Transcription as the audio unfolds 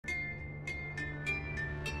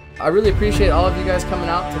I really appreciate all of you guys coming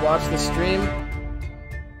out to watch this stream.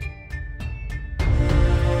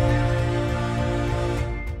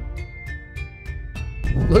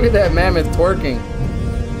 Look at that mammoth twerking.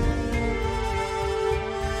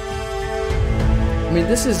 I mean,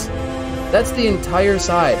 that's the entire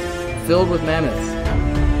side filled with mammoths.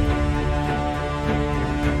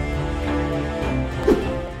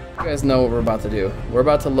 You guys know what we're about to do. We're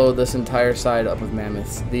about to load this entire side up with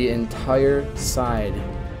mammoths. The entire side.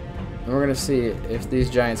 And we're gonna see if these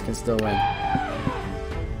giants can still win.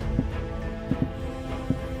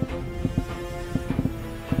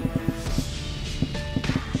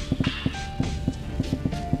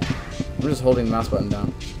 I'm just holding the mouse button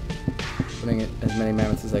down. Putting it as many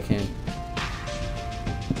mammoths as I can.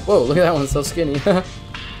 Whoa, look at that one, it's so skinny.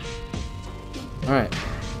 Alright.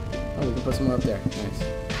 Oh, we can put some more up there. Nice.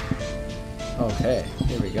 Okay,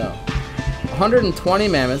 here we go. 120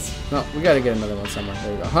 mammoths. No, we gotta get another one somewhere.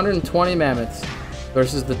 There we go. 120 mammoths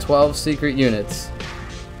versus the 12 secret units.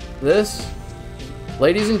 This,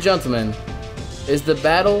 ladies and gentlemen, is the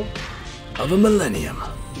battle of a millennium.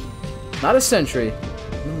 Not a century,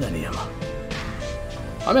 millennium.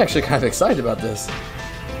 I'm actually kind of excited about this.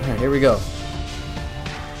 Alright, here we go.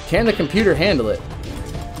 Can the computer handle it?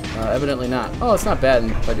 Evidently not. Oh, it's not bad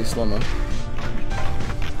if I do slow-mo.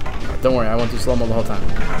 Don't worry, I won't do slow-mo the whole time.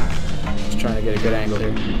 Just trying to get a good angle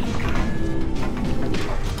here.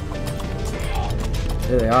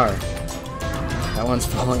 There they are. That one's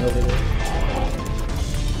falling over there.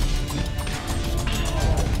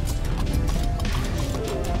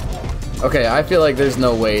 Okay, I feel like there's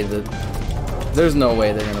no way they're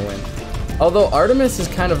gonna win. Although Artemis is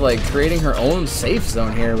kind of like creating her own safe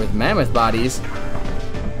zone here with mammoth bodies.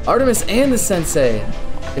 Artemis and the Sensei.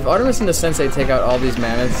 If Artemis and the Sensei take out all these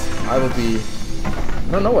mammoths, I will be...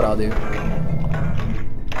 I don't know what I'll do.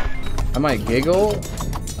 I might giggle.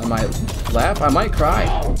 I might laugh. I might cry.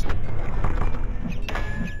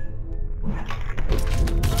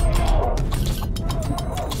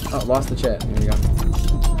 Oh, lost the chat. Here we go.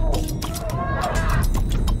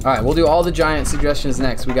 Alright, we'll do all the giant suggestions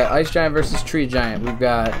next. We got Ice Giant versus Tree Giant. We've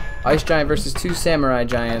got Ice Giant versus 2 Samurai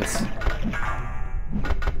Giants.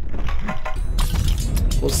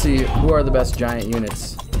 We'll see who are the best giant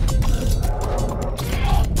units.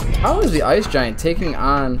 How is the Ice Giant taking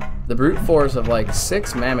on the brute force of like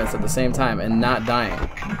 6 mammoths at the same time and not dying?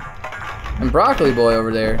 And Broccoli Boy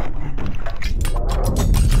over there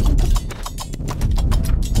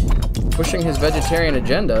pushing his vegetarian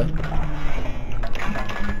agenda,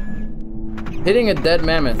 hitting a dead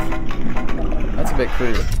mammoth. That's a bit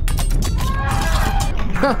crude.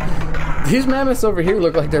 These mammoths over here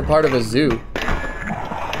look like they're part of a zoo.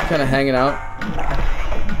 Kind of hanging out.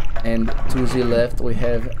 And to the left we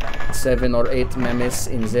have 7 or 8 mammoths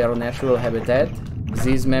in their natural habitat.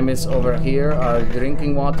 These mammoths over here are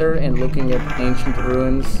drinking water and looking at ancient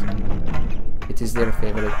ruins. It is their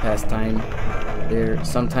favorite pastime. Their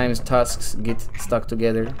sometimes tusks get stuck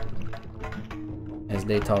together as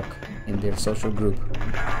they talk in their social group.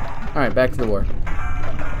 Alright, back to the war.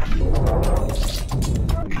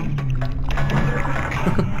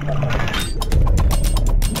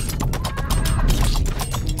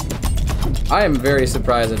 I am very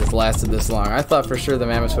surprised that it's lasted this long. I thought for sure the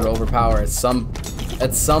mammoths would overpower at some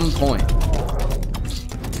point.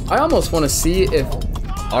 I almost want to see if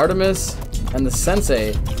Artemis and the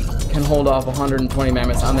Sensei can hold off 120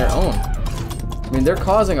 mammoths on their own. I mean, they're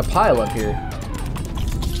causing a pileup here.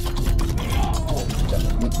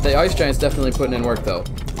 The Ice Giant's definitely putting in work, though.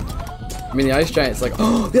 I mean, the Ice Giant's like,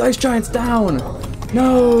 oh, the Ice Giant's down!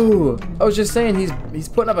 No! I was just saying, he's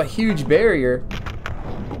putting up a huge barrier.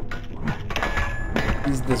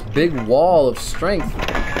 He's this big wall of strength.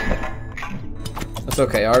 That's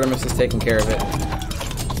okay, Artemis is taking care of it.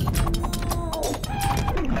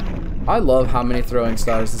 I love how many throwing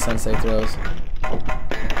stars the Sensei throws.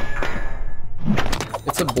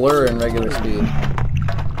 It's a blur in regular speed.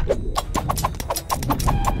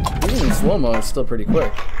 Even in slow-mo, it's still pretty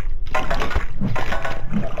quick.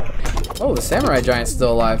 Oh, the Samurai Giant's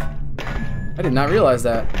still alive. I did not realize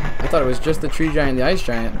that. I thought it was just the Tree Giant and the Ice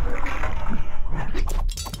Giant.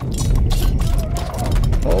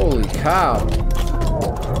 Holy cow.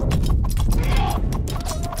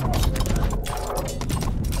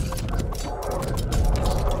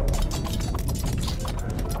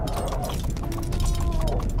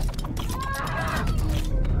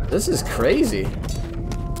 This is crazy.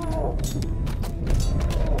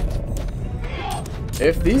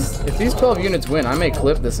 If these 12 units win, I may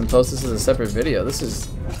clip this and post this as a separate video. This is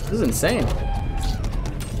insane.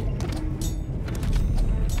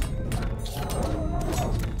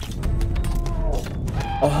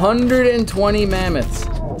 120 mammoths.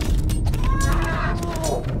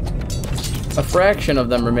 A fraction of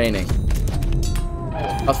them remaining.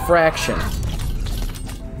 A fraction.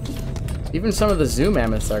 Even some of the zoo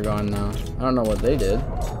mammoths are gone now. I don't know what they did.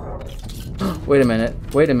 Wait a minute.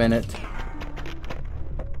 Wait a minute.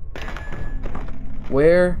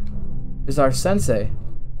 Where is our sensei?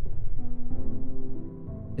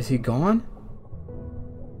 Is he gone?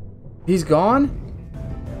 He's gone?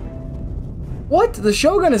 What? The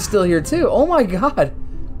Shogun is still here too. Oh my god.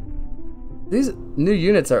 These new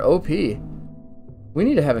units are OP. We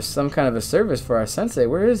need to have some kind of a service for our sensei.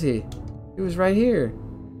 Where is he? He was right here.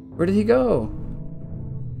 Where did he go?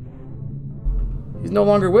 He's no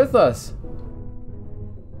longer with us.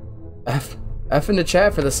 F in the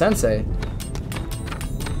chat for the sensei.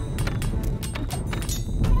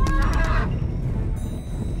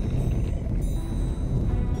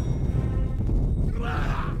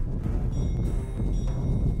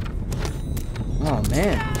 Oh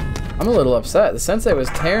man, I'm a little upset. The sensei was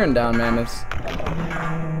tearing down mammoths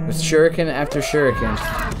with shuriken after shuriken.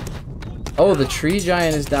 Oh, the tree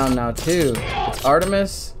giant is down now too. It's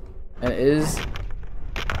Artemis, and is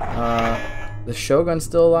the Shogun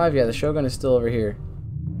still alive? Yeah, the Shogun is still over here.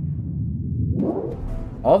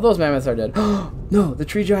 All of those mammoths are dead. No, the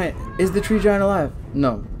tree giant. Is the tree giant alive?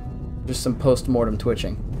 No, just some post-mortem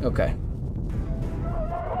twitching. Okay.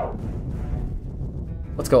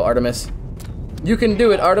 Let's go, Artemis. You can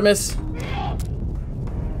do it, Artemis.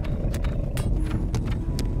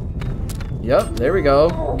 Yep, there we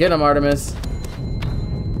go. Get him, Artemis.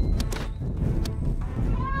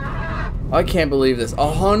 I can't believe this.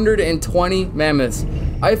 120 mammoths.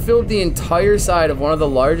 I filled the entire side of one of the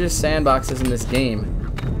largest sandboxes in this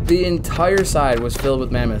game. The entire side was filled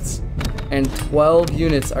with mammoths. And 12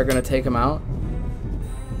 units are gonna take them out.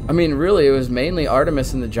 I mean, really, it was mainly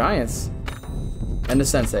Artemis and the giants. And the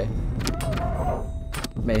sensei.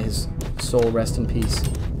 May his soul rest in peace.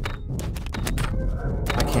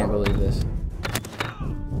 I can't believe this.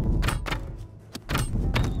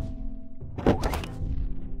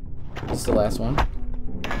 It's the last one.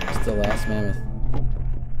 It's the last mammoth.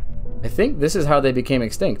 I think this is how they became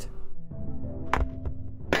extinct.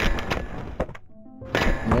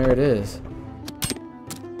 And there it is.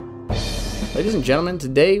 Ladies and gentlemen,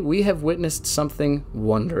 today we have witnessed something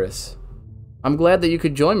wondrous. I'm glad that you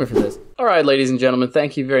could join me for this. Alright, ladies and gentlemen,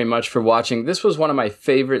 thank you very much for watching. This was one of my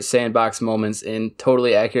favorite sandbox moments in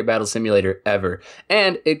Totally Accurate Battle Simulator ever.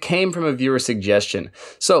 And it came from a viewer suggestion.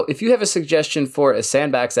 So if you have a suggestion for a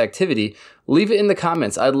sandbox activity, leave it in the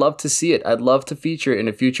comments. I'd love to see it. I'd love to feature it in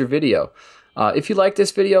a future video. If you like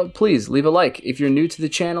this video, please leave a like. If you're new to the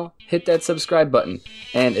channel, hit that subscribe button.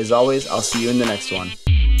 And as always, I'll see you in the next one.